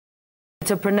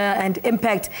Entrepreneur and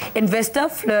impact investor,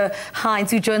 Fleur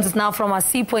Hines, who joins us now from our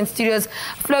Sea Point studios.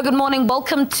 Fleur, good morning.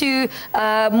 Welcome to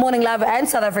Morning Live and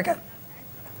South Africa.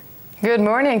 Good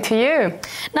morning to you.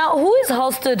 Now, who is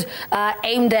Halstead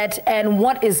aimed at and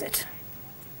what is it?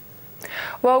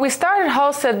 Well, we started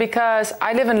Halstead because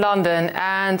I live in London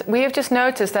and we have just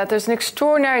noticed that there's an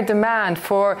extraordinary demand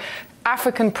for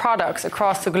African products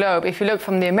across the globe. If you look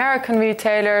from the American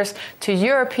retailers to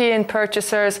European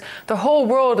purchasers, the whole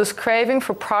world is craving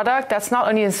for product that's not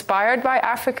only inspired by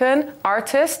African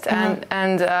artists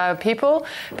and people,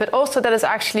 but also that is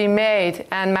actually made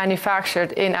and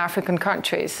manufactured in African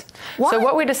countries. Why? So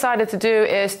what we decided to do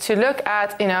is to look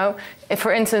at,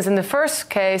 for instance, in the first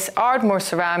case, Ardmore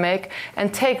ceramic,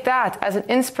 and take that as an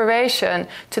inspiration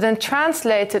to then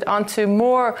translate it onto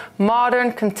more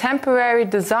modern, contemporary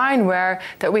design wear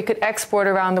that we could export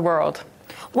around the world.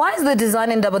 Why is the Design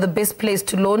Indaba the best place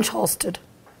to launch Halstead?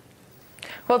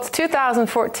 Well, it's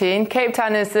 2014. Cape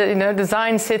Town is the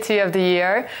design city of the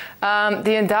year.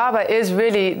 The Indaba is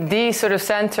really the sort of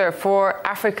center for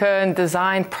African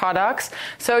design products.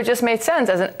 So it just made sense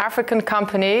as an African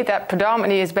company that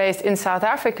predominantly is based in South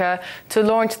Africa to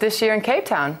launch this year in Cape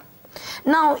Town.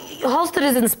 Now, Halstead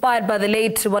is inspired by the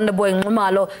late Wonderboy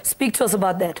Ngumalo. Speak to us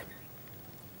about that.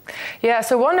 Yeah,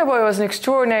 so Wonderboy was an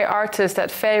extraordinary artist that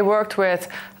Faye worked with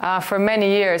for many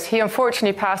years. He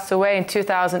unfortunately passed away in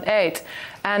 2008.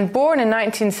 And born in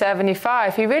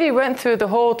 1975, he really went through the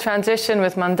whole transition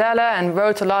with Mandela and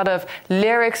wrote a lot of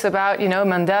lyrics about,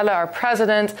 Mandela, our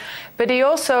president. But he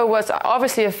also was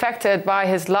obviously affected by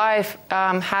his life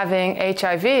having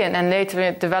HIV and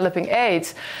later developing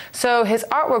AIDS. So his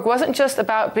artwork wasn't just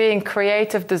about being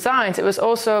creative designs. It was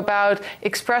also about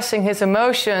expressing his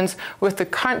emotions with the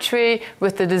country,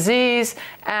 with the disease.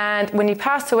 And when he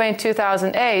passed away in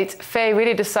 2008, Faye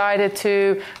really decided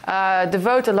to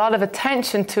devote a lot of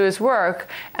attention to his work,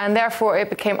 and therefore it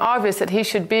became obvious that he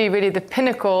should be really the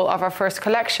pinnacle of our first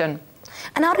collection.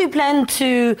 And how do you plan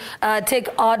to take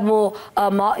Ardmore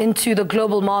into the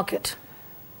global market?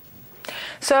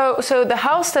 So the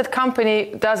Halstead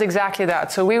company does exactly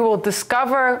that. So we will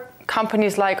discover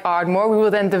companies like Ardmore. We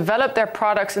will then develop their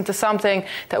products into something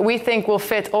that we think will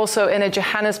fit also in a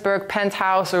Johannesburg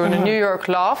penthouse or in a New York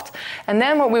loft. And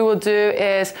then what we will do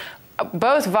is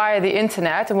both via the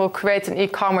internet, and we'll create an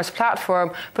e-commerce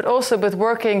platform, but also with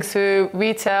working through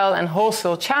retail and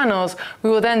wholesale channels, we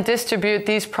will then distribute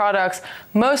these products,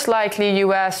 most likely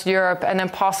US, Europe, and then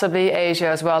possibly Asia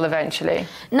as well eventually.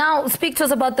 Now, speak to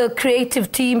us about the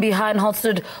creative team behind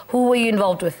Halstead. Who were you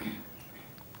involved with?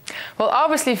 Well,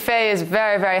 obviously, Faye is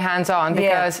very, very hands-on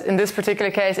because in this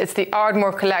particular case, it's the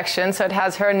Ardmore collection, so it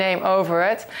has her name over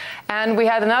it. And we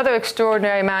had another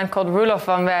extraordinary man called Roelof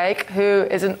van Wyk, who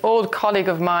is an old colleague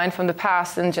of mine from the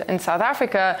past in South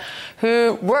Africa,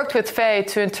 who worked with Faye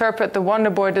to interpret the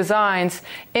Wonderboy designs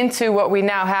into what we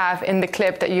now have in the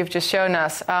clip that you've just shown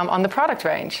us on the product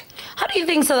range. How do you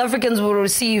think South Africans will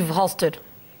receive Halstead?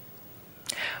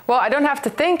 Well, I don't have to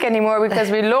think anymore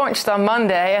because we launched on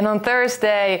Monday, and on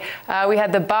Thursday we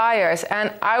had the buyers,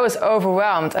 and I was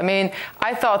overwhelmed. I mean,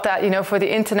 I thought that, for the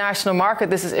international market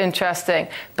this is interesting,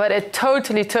 but it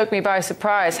totally took me by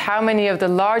surprise how many of the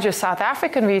larger South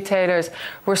African retailers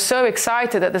were so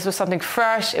excited that this was something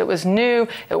fresh, it was new,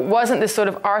 it wasn't this sort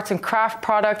of art and craft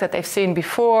product that they've seen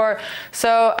before.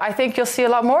 So I think you'll see a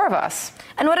lot more of us.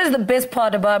 And what is the best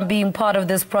part about being part of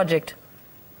this project?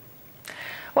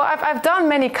 Well, I've done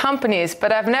many companies,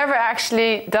 but I've never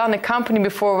actually done a company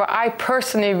before where I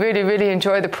personally really, really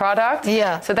enjoy the product.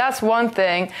 Yeah. So that's one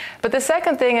thing. But the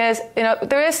second thing is,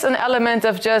 there is an element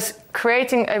of just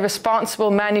creating a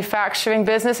responsible manufacturing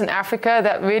business in Africa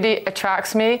that really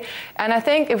attracts me. And I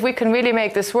think if we can really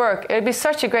make this work, it would be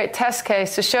such a great test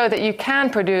case to show that you can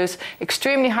produce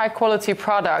extremely high quality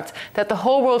product that the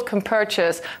whole world can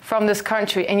purchase from this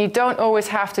country, and you don't always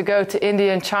have to go to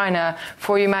India and China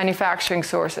for your manufacturing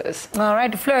sources. All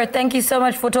right, Fleur, thank you so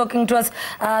much for talking to us.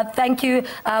 Thank you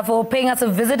for paying us a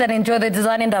visit, and enjoy the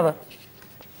Design Indaba.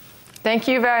 Thank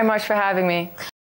you very much for having me.